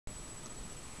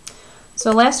So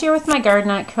last year with my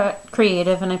garden I got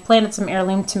creative and I planted some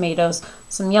heirloom tomatoes,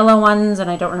 some yellow ones,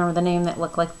 and I don't remember the name, that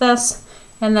look like this,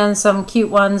 and then some cute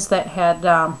ones that had,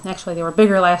 actually they were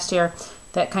bigger last year,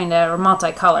 that kind of were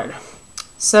multicolored.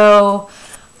 So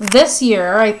this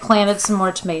year I planted some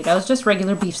more tomatoes, just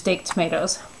regular beefsteak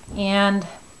tomatoes, and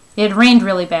it rained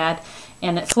really bad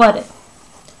and it flooded.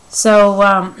 So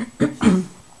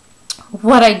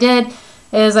what I did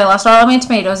is I lost all of my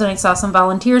tomatoes and I saw some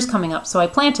volunteers coming up, so I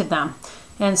planted them.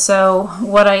 And so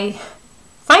what I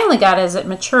finally got as it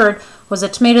matured was a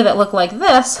tomato that looked like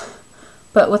this,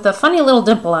 but with a funny little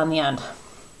dimple on the end.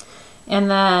 And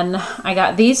then I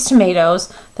got these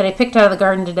tomatoes that I picked out of the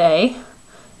garden today,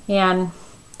 and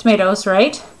tomatoes,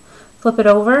 right? Flip it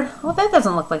over. Oh, that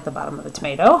doesn't look like the bottom of a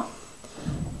tomato.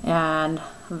 And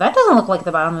that doesn't look like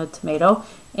the bottom of a tomato,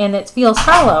 and it feels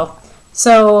hollow.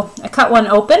 So I cut one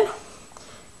open,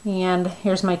 and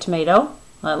here's my tomato.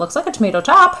 Well, it looks like a tomato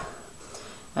top.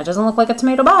 That doesn't look like a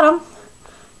tomato bottom.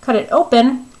 Cut it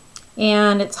open,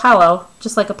 and it's hollow,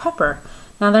 just like a pepper.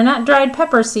 Now they're not dried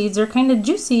pepper seeds, they're kind of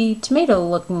juicy tomato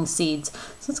looking seeds.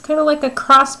 So it's kind of like a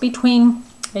cross between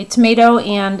a tomato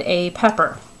and a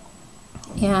pepper.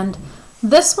 And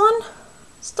this one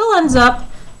still ends up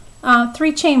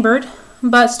three-chambered,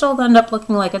 but still end up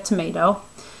looking like a tomato.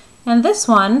 And this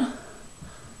one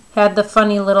had the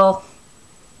funny little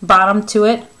bottom to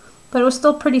it, but it was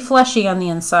still pretty fleshy on the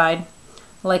inside,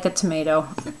 like a tomato.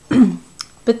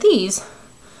 But these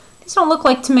don't look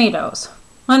like tomatoes.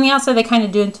 On the outside they kind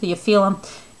of do until you feel them,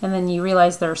 and then you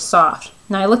realize they're soft.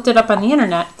 Now I looked it up on the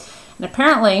internet, and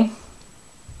apparently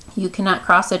you cannot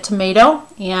cross a tomato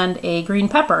and a green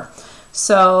pepper.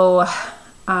 So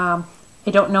I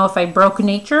don't know if I broke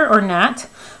nature or not,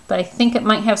 but I think it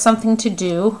might have something to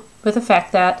do with the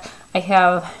fact that I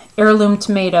have heirloom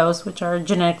tomatoes, which are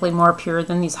genetically more pure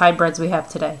than these hybrids we have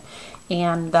today.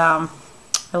 And I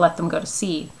let them go to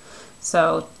seed.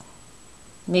 So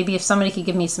maybe if somebody could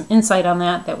give me some insight on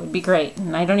that, that would be great.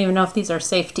 And I don't even know if these are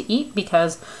safe to eat,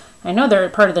 because I know they're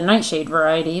part of the nightshade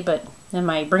variety, but am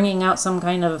I bringing out some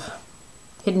kind of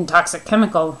hidden toxic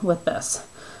chemical with this?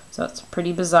 So it's a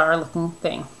pretty bizarre looking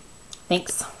thing.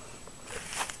 Thanks.